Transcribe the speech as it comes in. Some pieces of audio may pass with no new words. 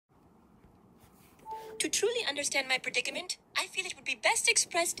To truly understand my predicament, I feel it would be best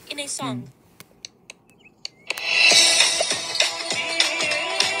expressed in a song.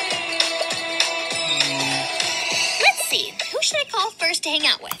 Let's see, who should I call first to hang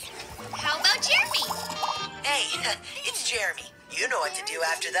out with? How about Jeremy? Hey, it's Jeremy. You know what to do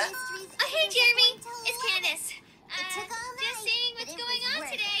after that. Hey Jeremy, it's Candace. Just seeing what's going on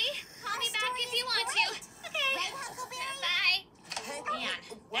today. Call me back if you want to. Okay. Bye. Man,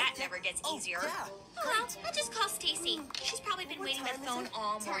 that never gets easier. Oh, well, I'll just call Stacy. She's probably been waiting by the phone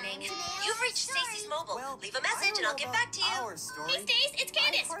all morning. You've reached Stacy's mobile. Leave a message and I'll get back to you. Hey Stace, it's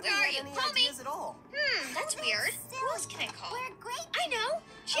Candace. Where are you? Call me. That's weird. Who else can I call? I know.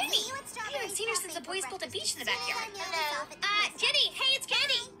 Jenny. I haven't seen her since the boys built a beach in the backyard. Hello. Jenny. Hey, it's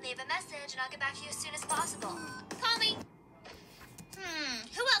Candy. Leave a message and I'll get back to you as soon as possible. Call me.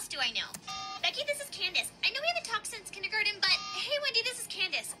 Who else do I know? Becky, this is Candace. I know we haven't talked since kindergarten, but hey, Wendy, this is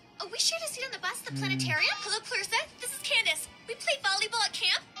Candace. Oh, we shared a seat on the bus at the planetarium. Hello, Clarissa. This is Candace. We played volleyball at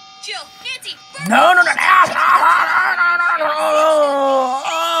camp. Jill, Nancy. No.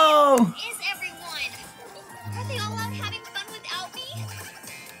 Is everyone? Are they all out having fun without me?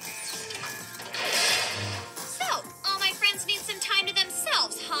 So, all my friends need some time to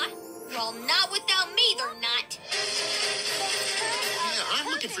themselves, huh? Well, not without me, they're not. Yeah, I'm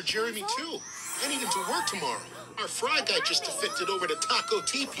looking for Jeremy too. I need him to work tomorrow. Our fry guy just defected over to Taco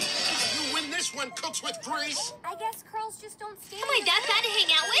Teepee. You win this one, Cooks with Grace. I guess curls just don't stand. Am I that bad to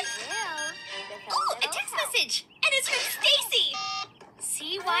hang out with? Oh, a text message! And it's from Stacy!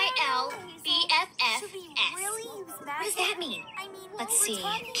 CYLBFFS. What does that mean? Let's see.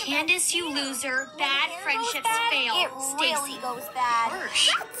 Candace, you loser. Bad friendships fail. It really goes bad.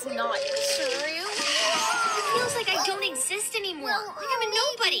 That's not true. It feels like I don't exist anymore. Like I'm a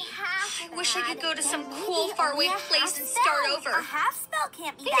nobody. I wish I could go to some cool, faraway place and start over. A half spell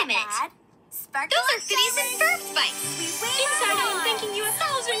can't be Wait a that minute. bad. Those are goodies and birth bites. Inside, I am thanking you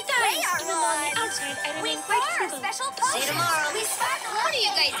 1,000 times. Even though on the outside, I remain quite frugal. See you tomorrow. What are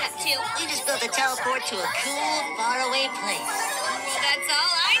you guys up to? We just built a teleport to a cool, faraway place. Well, that's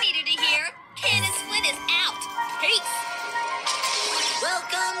all I needed to hear. Candace Flynn is out. Peace.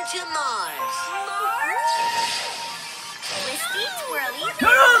 Welcome to Mars. Twisty, twirly,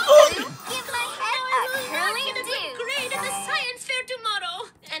 give my head a curly I'm gonna do. look great at the science fair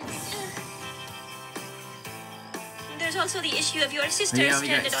tomorrow. And there's also the issue of your sister Yeah, we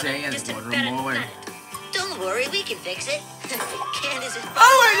got stranded on a science, distant water, barren more. planet. Don't worry, we can fix it. Candace is...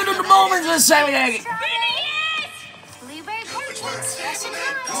 Oh, we're gonna do the moments of the same egg. Blueberry cornflakes, fresh and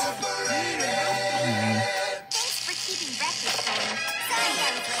hot. Thanks for keeping breakfast going. Sorry,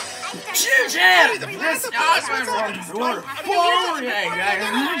 I was late.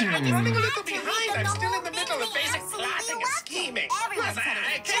 I'm running a little behind. I'm still in the middle of basic plotting and scheming. Plus,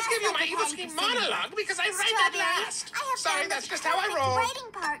 I can't give you my evil scheme monologue because I write that last. Sorry, that's just how I roll.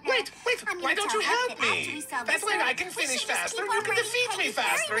 Wait, why don't you help me? That way I can finish faster and you can defeat me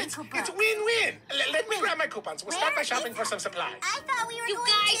faster. It's win-win. Let me grab my coupons. We'll start by shopping for some supplies. I thought we were You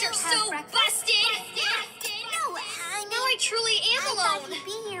going guys to are have so breakfast. busted. No, I Now I truly am thought alone. you'd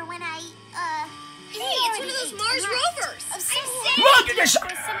be here when I, Hey, it's one of those Mars rovers. I'm sick. Look at this.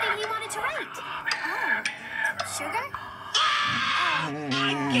 There's something you wanted to write. Oh, sugar?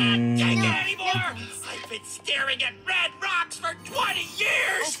 I can't take it anymore! I've been staring at red rocks for 20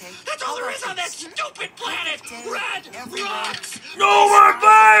 years! That's all there is on that stupid planet! Red rocks! No more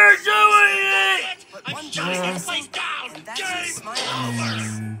fire doing it. I'm shutting this place down! Game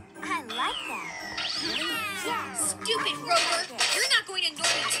over! I like that. Yeah. Stupid rover. You're not going to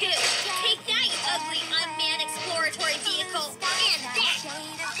Norby 2. Take that, you ugly unmanned exploratory vehicle.